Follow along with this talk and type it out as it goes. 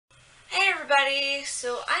everybody.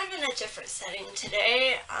 So I'm in a different setting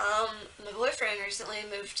today. My boyfriend recently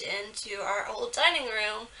moved into our old dining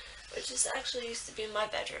room, which is actually used to be my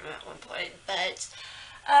bedroom at one point, but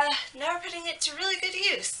now we're putting it to really good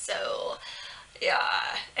use. So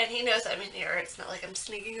yeah, and he knows I'm in here. It's not like I'm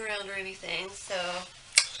sneaking around or anything. So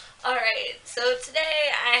alright, so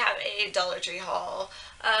today I have a Dollar Tree haul.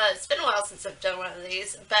 It's been a while since I've done one of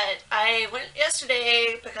these, but I went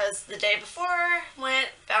yesterday because the day before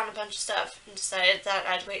found a bunch of stuff, and decided that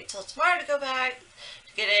I'd wait till tomorrow to go back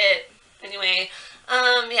to get it. Anyway,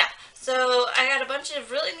 yeah, so I got a bunch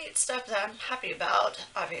of really neat stuff that I'm happy about,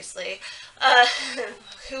 obviously.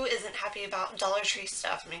 Who isn't happy about Dollar Tree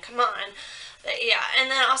stuff? I mean, come on. But yeah,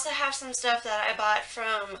 and then I also have some stuff that I bought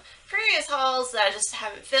from previous hauls that I just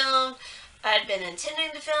haven't filmed. I'd been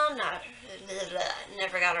intending to film,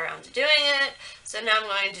 never got around to doing it, so now I'm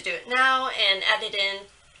going to do it now and add it in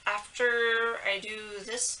after I do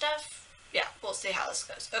this stuff. Yeah, we'll see how this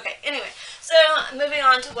goes. Okay, anyway, so moving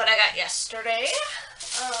on to what I got yesterday.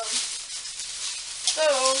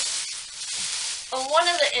 On one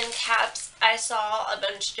of the end caps, I saw a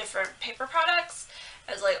bunch of different paper products.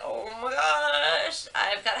 I was like, oh my gosh,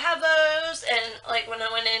 I've got to have those. And like when I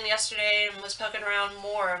went in yesterday and was poking around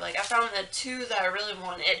more, like I found the two that I really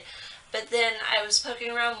wanted. But then I was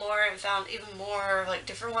poking around more and found even more like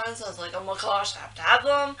different ones. I was like, oh my gosh, I have to have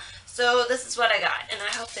them. So this is what I got, and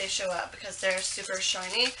I hope they show up because they're super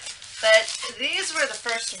shiny. But these were the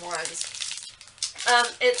first ones.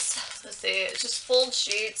 Let's see, it's just fold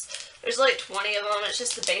sheets. There's like 20 of them. It's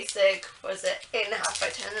just the basic, was it 8.5 by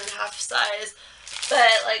 10.5 size.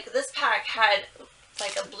 But like this pack had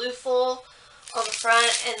like a blue full on the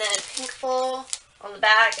front and then a pink full on the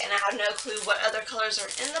back, and I have no clue what other colors are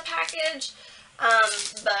in the package.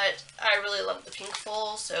 But I really love the pink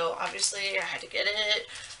full, so obviously I had to get it.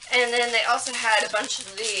 And then they also had a bunch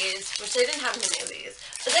of these, which they didn't have many of these,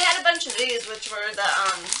 but they had a bunch of these, which were the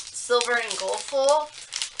silver and gold full.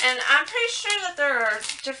 And I'm pretty sure that there are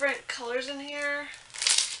different colors in here.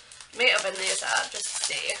 Let me open these up just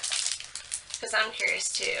to see, because I'm curious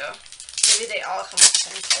too. Maybe they all come with the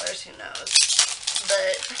same colors, who knows.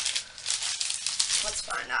 But let's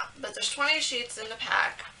find out. But there's 20 sheets in the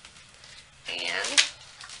pack. And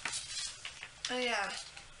oh yeah,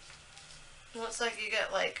 it looks like you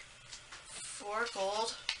get like 4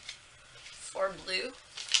 gold, 4 blue,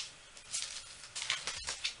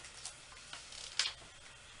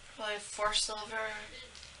 probably 4 silver,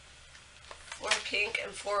 4 pink,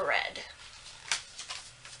 and 4 red.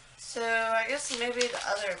 So I guess maybe the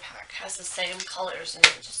other pack has the same colors and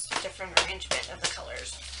just a different arrangement of the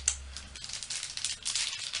colors.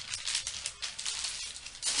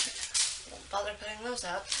 Won't bother putting those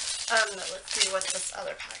up. Let's see what this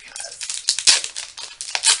other pack has.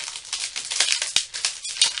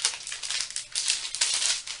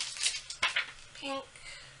 Pink.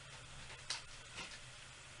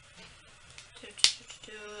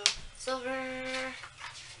 Silver.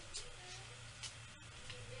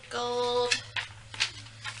 Gold,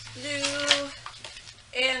 blue,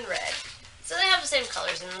 and red. So they have the same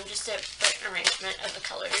colors in them, just a different arrangement of the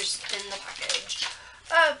colors in the package.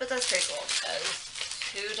 But that's pretty cool, because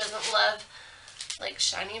who doesn't love, like,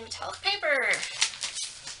 shiny metallic paper?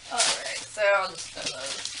 Alright, so I'll just throw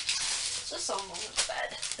those just on the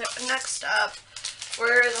bed. So next up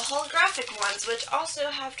were the holographic ones, which also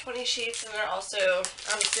have 20 sheets, and they're also,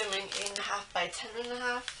 I'm assuming, 8.5 by 10.5.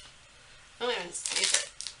 I don't even see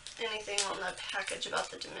anything on the package about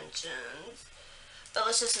the dimensions, but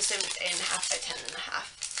let's just assume it's 8.5 by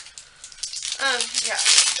 10.5. Yeah,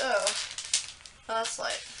 so that's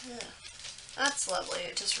like, yeah, that's lovely.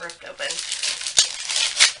 It just ripped open.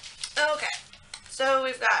 Okay, so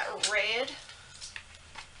we've got red,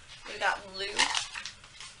 we've got blue,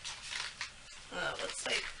 looks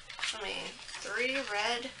like, 3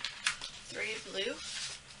 red, 3 blue,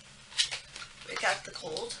 we got the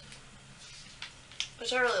gold,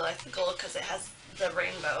 which I really like the gold because it has the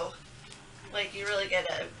rainbow. Like, you really get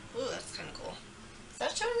a... Ooh, that's kind of cool. Is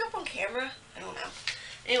that showing up on camera? I don't know.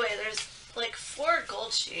 Anyway, there's like 4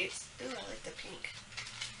 gold sheets. Ooh, I like the pink.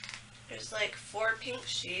 There's like 4 pink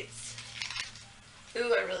sheets.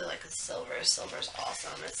 Ooh, I really like the silver. Silver's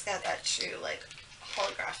awesome. It's got that true, like,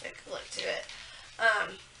 holographic look to it.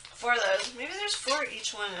 4 of those. Maybe there's 4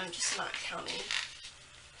 each one and I'm just not counting.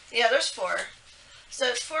 Yeah, there's 4. So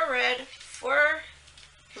it's 4 red, 4...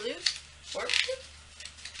 blue? 4 blue?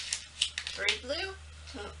 3 blue?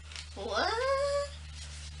 What?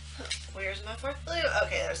 Where's my 4th blue?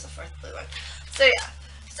 Okay, there's the 4th blue one. So yeah.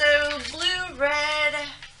 So blue, red,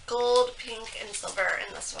 gold, pink, and silver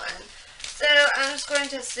in this one. So I'm just going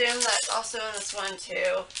to assume that it's also in this one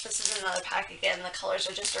too. This is another pack again. The colors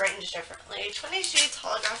are just arranged differently. 20 sheets,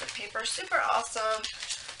 holographic paper, super awesome.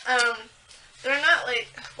 They're not like,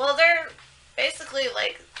 well, they're basically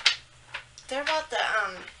like, they're about the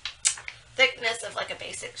thickness of like a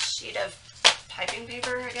basic sheet of piping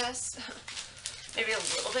paper, I guess. Maybe a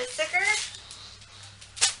little bit thicker.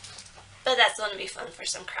 But that's going to be fun for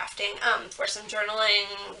some crafting, for some journaling,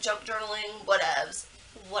 junk journaling, whatevs.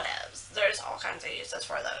 There's all kinds of uses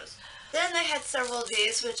for those. Then they had several of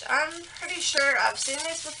these, which I'm pretty sure I've seen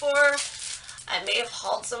these before. I may have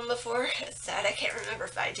hauled some before. It's sad I can't remember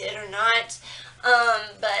if I did or not.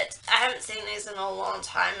 But I haven't seen these in a long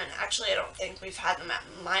time, and actually I don't think we've had them at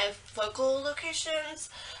my local locations.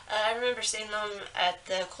 I remember seeing them at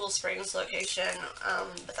the Cool Springs location,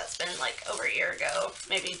 but that's been like over a year ago,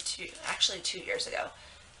 maybe 2 years ago.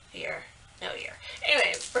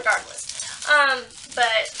 Anyway, regardless.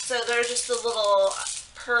 But so they're just the little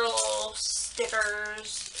pearl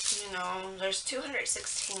stickers, you know, there's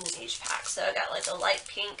 216 in each pack, so I got like a light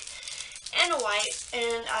pink and a white,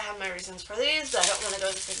 and I have my reasons for these, but I don't want to go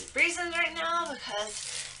into the reasons right now,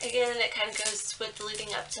 because again, it kind of goes with the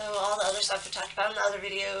leading up to all the other stuff we talked about in the other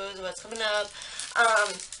videos, what's coming up.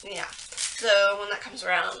 Yeah, so when that comes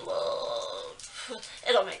around, well,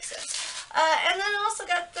 it'll make sense. And then I also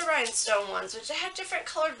got the rhinestone ones, which I had different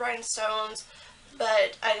colored rhinestones,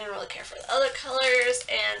 but I didn't really care for the other colors,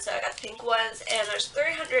 and so I got the pink ones, and there's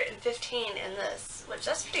 315 in this, which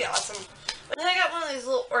that's pretty awesome. But then I got one of these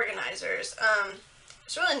little organizers.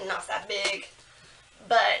 It's really not that big,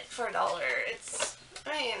 but for $1, it's,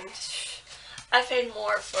 I mean, I paid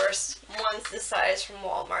more for ones this size from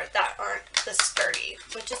Walmart that aren't this sturdy,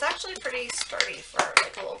 which is actually pretty sturdy for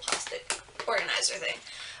like a little plastic organizer thing.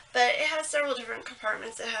 But it has several different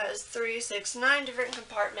compartments. It has 3, 6, 9 different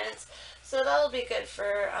compartments. So that'll be good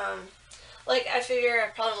for, like, I figure I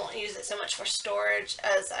probably won't use it so much for storage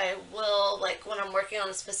as I will, like, when I'm working on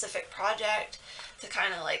a specific project, to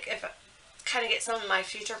kind of, like, kind of get some of my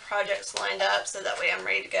future projects lined up, so that way I'm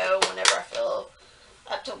ready to go whenever I feel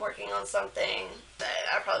up to working on something. But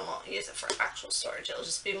I probably won't use it for actual storage. It'll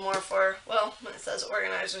just be more for, well, when it says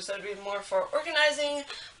organizer, so it'd be more for organizing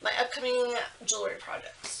my upcoming jewelry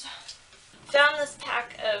projects. Found this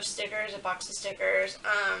pack of stickers, a box of stickers.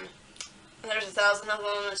 There's 1,000 of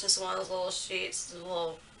them. It's just one of those little sheets,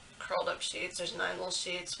 little curled up sheets. There's 9 little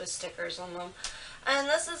sheets with stickers on them. And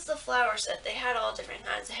this is the flower set. They had all different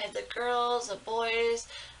kinds. They had the girls, the boys,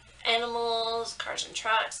 animals, cars and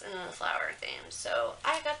trucks, and then the flower theme. So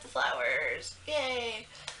I got the flowers. Yay!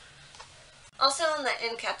 Also on the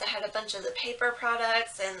end cap, they had a bunch of the paper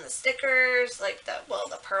products and the stickers, like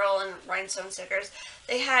the pearl and rhinestone stickers.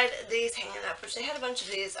 They had these hanging up, which they had a bunch of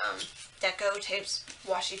these Deco tapes,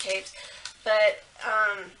 washi tapes. But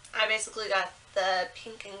I basically got the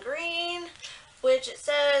pink and green, which it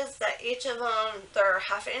says that each of them, they're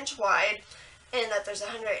 ½ inch wide, and that there's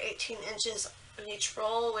 118 inches in each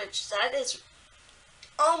roll, which that is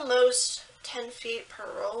almost 10 feet per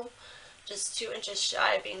roll, just 2 inches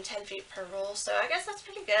shy of being 10 feet per roll, so I guess that's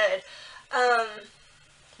pretty good,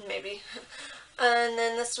 maybe. And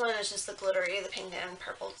then this one is just the glittery, the pink and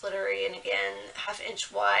purple glittery, and again, ½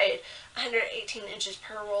 inch wide, 118 inches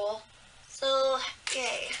per roll, so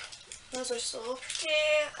yay. Those are so pretty.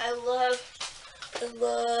 I love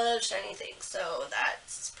shiny things, so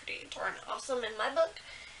that's pretty darn awesome in my book.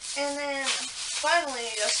 And then finally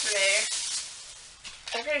yesterday,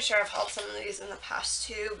 I'm pretty sure I've hauled some of these in the past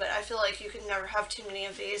too, but I feel like you can never have too many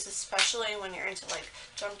of these, especially when you're into like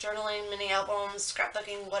junk journaling, mini albums,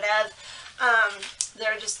 scrapbooking, whatever.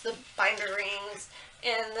 They're just the binder rings,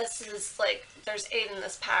 and this is like, there's 8 in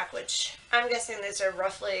this pack, which I'm guessing these are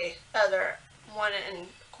roughly, they're 1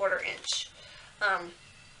 1/4 inch.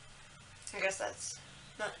 I guess that's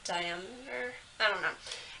not diameter, I don't know.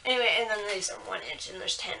 Anyway, and then these are 1 inch, and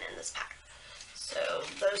there's 10 in this pack. So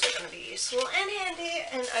those are going to be useful and handy,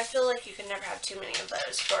 and I feel like you can never have too many of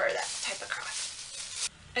those for that type of craft.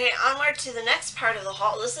 Okay, onward to the next part of the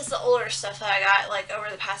haul. This is the older stuff that I got like over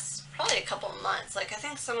the past probably a couple of months. Like I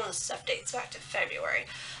think some of the stuff dates back to February.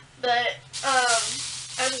 But I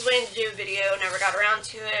was waiting to do a video, never got around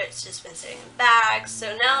to it. It's just been sitting in bags.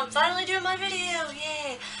 So now I'm finally doing my video.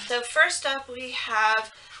 Yay! So first up we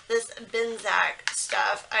have this Benzac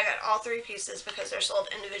stuff. I got all 3 pieces because they're sold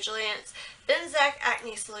individually, and it's Benzac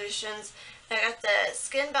Acne Solutions. I got the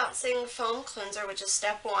Skin Bouncing Foam Cleanser, which is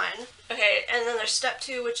step 1. Okay, and then there's step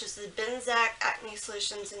 2, which is the Benzac Acne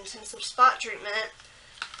Solutions Intensive Spot Treatment,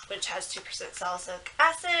 which has 2% salicylic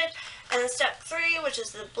acid. And then step 3, which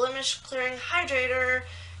is the Blemish Clearing Hydrator,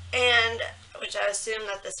 and which I assume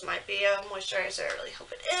that this might be a moisturizer. I really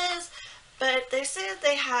hope it is. But they say that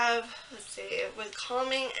they have, let's see, with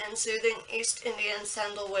calming and soothing East Indian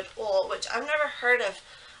sandalwood oil, which I've never heard of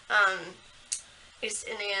East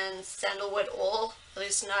Indian sandalwood oil, at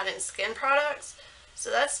least not in skin products. So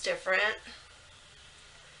that's different.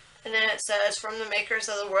 And then it says, from the makers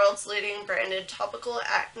of the world's leading branded topical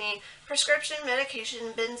acne prescription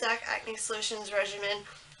medication, Benzac Acne Solutions Regimen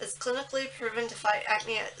is clinically proven to fight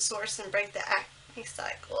acne at source and break the acne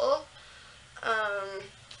cycle.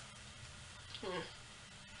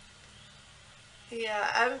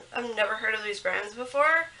 Yeah, I've never heard of these brands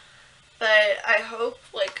before, but I hope,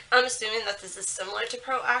 like, I'm assuming that this is similar to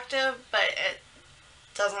Proactive, but it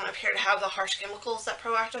doesn't appear to have the harsh chemicals that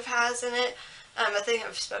Proactive has in it. I think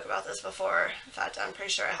I've spoke about this before. In fact, I'm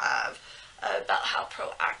pretty sure I have, about how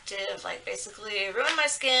Proactive, like, basically ruined my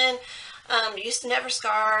skin. Used to never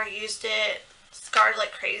scar, used it, scarred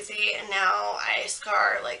like crazy, and now I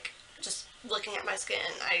scar, like, just looking at my skin.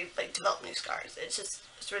 I, like, develop new scars. It's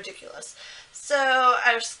ridiculous. So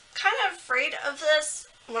I was kind of afraid of this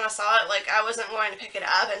when I saw it. Like, I wasn't going to pick it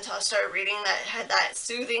up until I started reading that it had that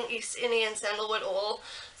soothing East Indian sandalwood oil.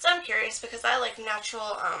 So I'm curious because I like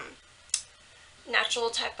natural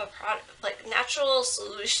type of product, like natural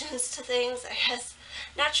solutions to things, I guess.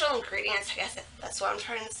 Natural ingredients, I guess that's what I'm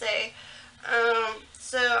trying to say.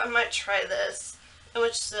 So I might try this, in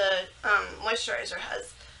which the moisturizer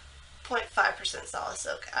has 0.5%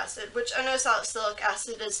 salicylic acid, which I know salicylic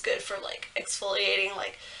acid is good for, like, exfoliating.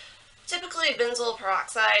 Like, typically benzoyl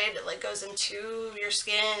peroxide, like, goes into your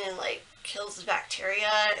skin and, like, kills the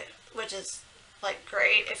bacteria, which is, like,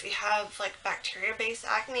 great if you have, like, bacteria-based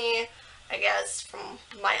acne, I guess, from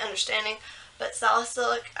my understanding. But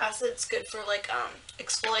salicylic acid's good for, like,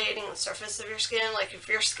 exfoliating the surface of your skin. Like, if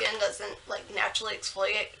your skin doesn't, like, naturally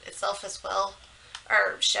exfoliate itself as well,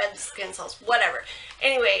 or shed skin cells, whatever.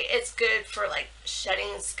 Anyway, it's good for, like,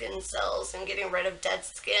 shedding skin cells and getting rid of dead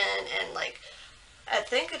skin, and, like, I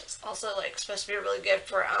think it's also, like, supposed to be really good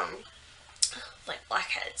for, like,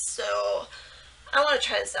 blackheads. So I want to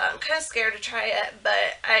try this out. I'm kind of scared to try it,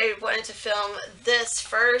 but I wanted to film this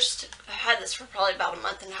first. I had this for probably about a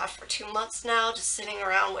month and a half or 2 months now, just sitting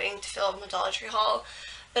around waiting to film the Dollar Tree haul.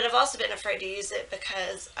 But I've also been afraid to use it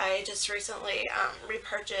because I just recently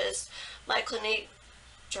repurchased my Clinique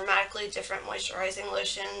Dramatically Different Moisturizing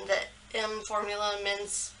Lotion, the M Formula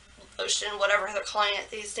Men's Lotion, whatever they're calling it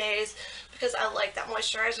these days, because I like that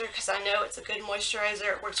moisturizer, because I know it's a good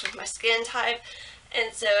moisturizer. It works with my skin type.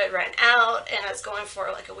 And so it ran out, and I was going for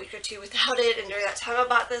like a week or two without it, and during that time I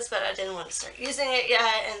bought this, but I didn't want to start using it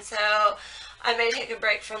yet, and so I may take a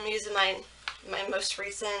break from using my most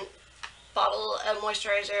recent bottle of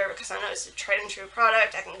moisturizer, because I know it's a tried and true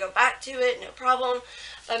product. I can go back to it, no problem,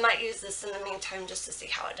 but I might use this in the meantime just to see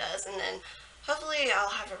how it does, and then hopefully I'll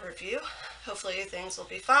have a review. Hopefully things will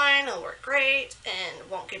be fine, it'll work great, and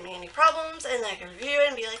won't give me any problems, and then I can review it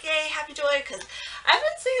and be like, yay, happy joy, because I've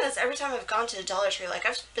been seeing this every time I've gone to the Dollar Tree. Like,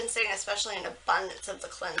 I've been seeing especially an abundance of the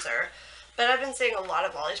cleanser, but I've been seeing a lot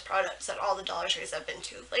of all these products at all the Dollar Trees I've been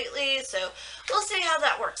to lately, so we'll see how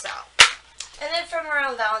that works out. And then from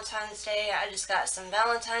around Valentine's Day, I just got some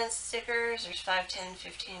Valentine stickers. There's 5, 10,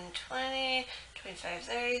 15, 20, 25,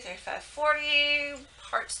 30, 35, 40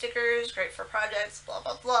 heart stickers, great for projects, blah,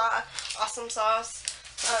 blah, blah. Awesome sauce.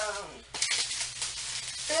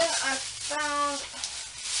 Then I found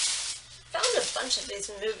a bunch of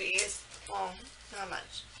these movies. Well, not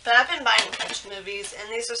much. But I've been buying a bunch of movies,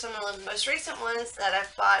 and these are some of the most recent ones that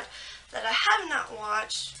I've bought that I have not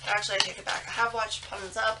watched. Actually, I take it back. I have watched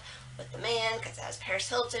Bottoms Up with the man, because it has Paris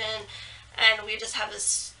Hilton, and we just have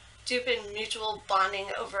this stupid mutual bonding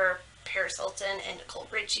over Paris Hilton and Nicole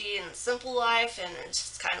Richie and Simple Life, and it's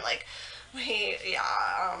just kind of like,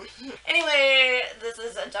 anyway, this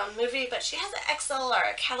is a dumb movie, but she has an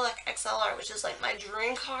XLR, a Cadillac XLR, which is like my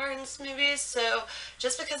dream car in this movie, so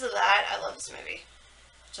just because of that, I love this movie.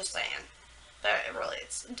 Just saying. But really,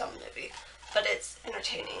 it's a dumb movie, but it's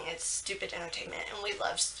entertaining. It's stupid entertainment, and we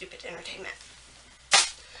love stupid entertainment.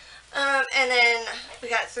 And then we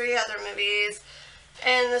got 3 other movies,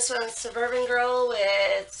 and this one's Suburban Girl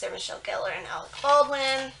with Sarah Michelle Gellar and Alec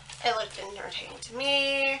Baldwin. It looked entertaining to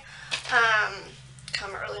me.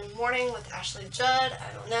 Come Early Morning with Ashley Judd.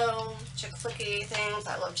 I don't know, chick flicky things.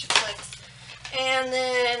 I love chick flicks. And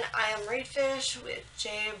then I Am Reed Fish with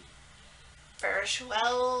Jay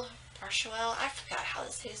Baruchel. I forgot how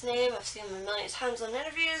to say his name. I've seen him a million times on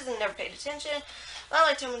interviews and never paid attention. But I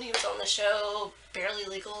liked him when he was on the show Barely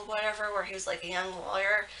Legal or whatever, where he was like a young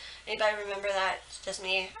lawyer. Anybody remember that? It's just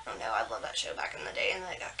me. I don't know. I love that show back in the day, and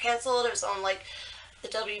then it got canceled. It was on like the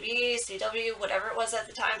WB, CW, whatever it was at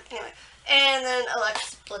the time. Anyway, and then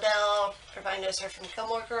Alexis Bledel, everybody knows her from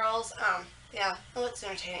Gilmore Girls. Yeah, it looks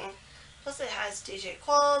entertaining. Plus it has DJ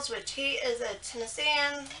Qualls, which he is a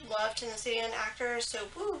Tennessean, love Tennessean actor, so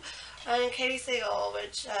woo. And Katie Sagal,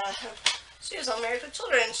 which, she was on Married with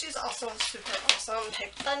Children. She's also super awesome.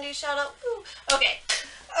 Pick Bundy, shout out, woo. Okay,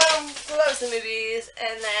 so that was the movies,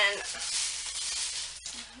 and then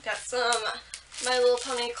got some My Little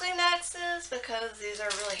Pony Kleenexes, because these are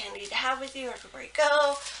really handy to have with you everywhere you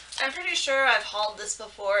go. I'm pretty sure I've hauled this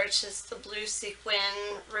before. It's just the blue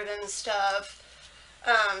sequin ribbon stuff.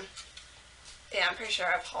 Yeah, I'm pretty sure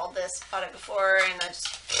I've hauled this, bought it before, and I just,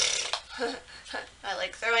 I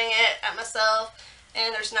like throwing it at myself.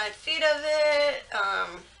 And there's 9 feet of it,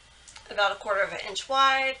 about 1/4 of an inch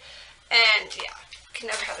wide, and yeah, can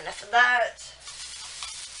never have enough of that.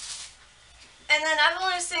 And then I've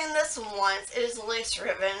only seen this once. It is lace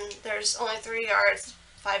ribbon. There's only 3 yards,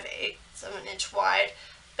 5/8 of an inch wide,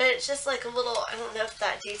 but it's just like a little, I don't know if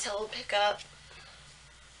that detail will pick up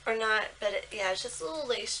or not, but yeah, it's just a little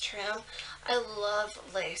lace trim. I love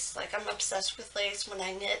lace. Like, I'm obsessed with lace. When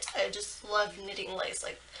I knit, I just love knitting lace.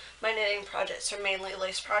 Like, my knitting projects are mainly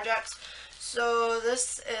lace projects. So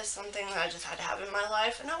this is something that I just had to have in my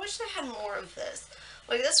life, and I wish I had more of this.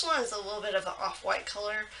 Like, this one is a little bit of an off-white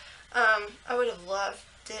color. I would have loved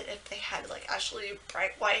it if they had, like, actually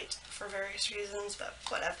bright white for various reasons, but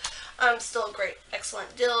whatever. Still a great,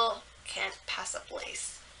 excellent deal. Can't pass up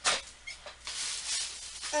lace.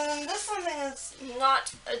 And this something is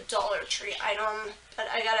not a Dollar Tree item, but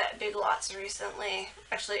I got it at Big Lots recently,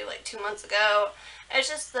 actually like 2 months ago. It's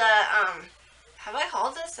just the, have I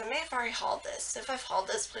hauled this? I may have already hauled this. If I've hauled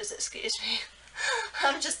this, please excuse me.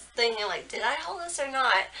 I'm just thinking, like, did I haul this or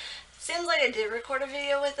not? Seems like I did record a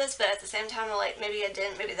video with this, but at the same time, like, maybe I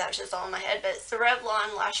didn't. Maybe that was just all in my head. But it's the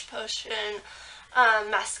Revlon Lash Potion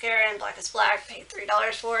mascara in Black is Black. Paid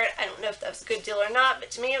 $3 for it. I don't know if that was a good deal or not, but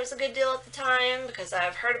to me it was a good deal at the time because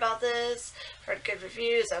I've heard about this, heard good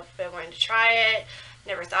reviews. I've been wanting to try it.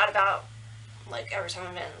 Never thought about, like, every time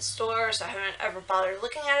I've been in the store, so I haven't ever bothered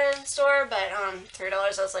looking at it in the store. But $3,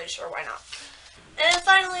 I was like, sure, why not? And then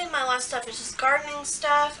finally, my last stuff is just gardening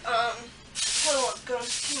stuff. I won't go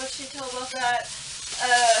into too much detail about that.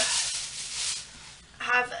 I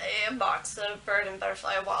have a box of Bird and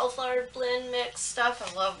Butterfly Wildflower blend mix stuff.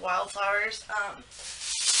 I love wildflowers. I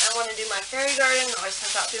want to do my fairy garden. I always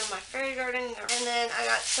think about doing my fairy garden. And then I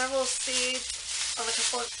got several seeds on a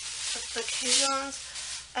couple of occasions.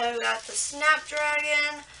 I got the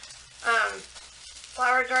Snapdragon,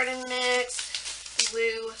 Flower Garden Mix,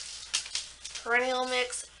 Woo, Perennial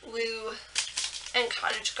Mix, Woo, and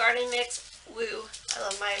Cottage Garden Mix, Woo. I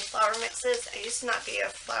love my flower mixes. I used to not be a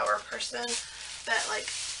flower person, but, like,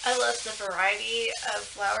 I love the variety of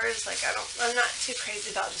flowers. Like, I'm not too crazy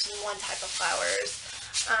about just one type of flowers.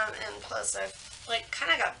 And plus, I've, like,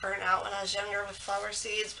 kind of got burnt out when I was younger with flower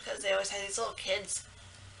seeds because they always had these little kids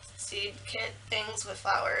seed kit things with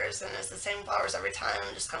flowers, and it's the same flowers every time.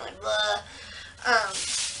 I'm just kind of like, blah.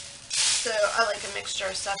 So I like a mixture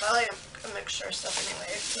of stuff. I like a mixture of stuff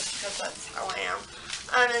anyway, just because that's how I am.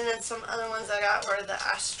 And then some other ones I got were the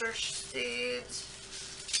aster seeds,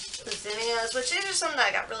 the zinnias, which these are some that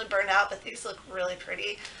I got really burned out, but these look really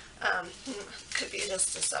pretty. Could be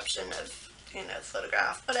just deception of, you know,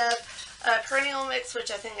 photograph, whatever. Perennial Mix,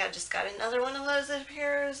 which I think I just got another one of those, it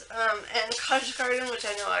appears. And Cottage Garden, which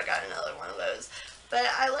I know I got another one of those. But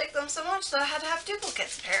I like them so much that I had to have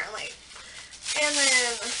duplicates, apparently. And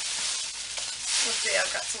then, let's see,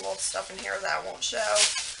 I've got some old stuff in here that I won't show.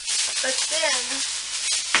 But then,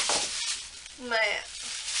 my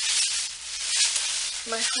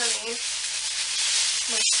honey,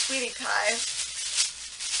 my sweetie pie,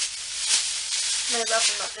 my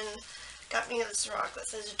muffin got me this rock that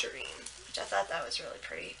says Dream, which I thought that was really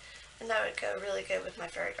pretty, and that would go really good with my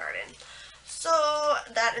fairy garden. So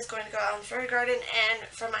that is going to go out in the fairy garden. And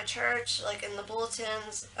for my church, like in the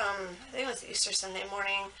bulletins, I think it was Easter Sunday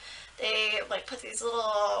morning, they like put these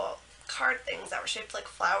little card things that were shaped like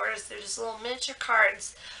flowers. They're just little miniature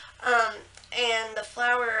cards. And the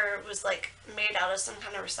flower was like made out of some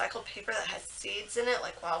kind of recycled paper that had seeds in it,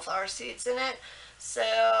 like wildflower seeds in it. So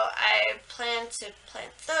I plan to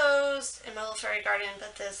plant those in my little fairy garden,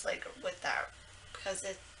 but this like with that, because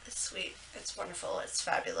it's sweet, it's wonderful, it's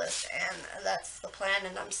fabulous, and that's the plan,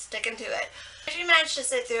 and I'm sticking to it. If you managed to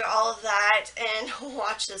sit through all of that and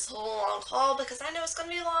watch this whole long haul, because I know it's going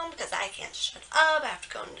to be long, because I can't shut up, I have to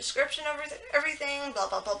go in the description of everything, blah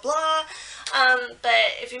blah blah blah,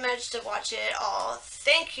 but if you managed to watch it all,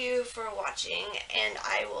 thank you for watching, and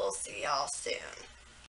I will see y'all soon.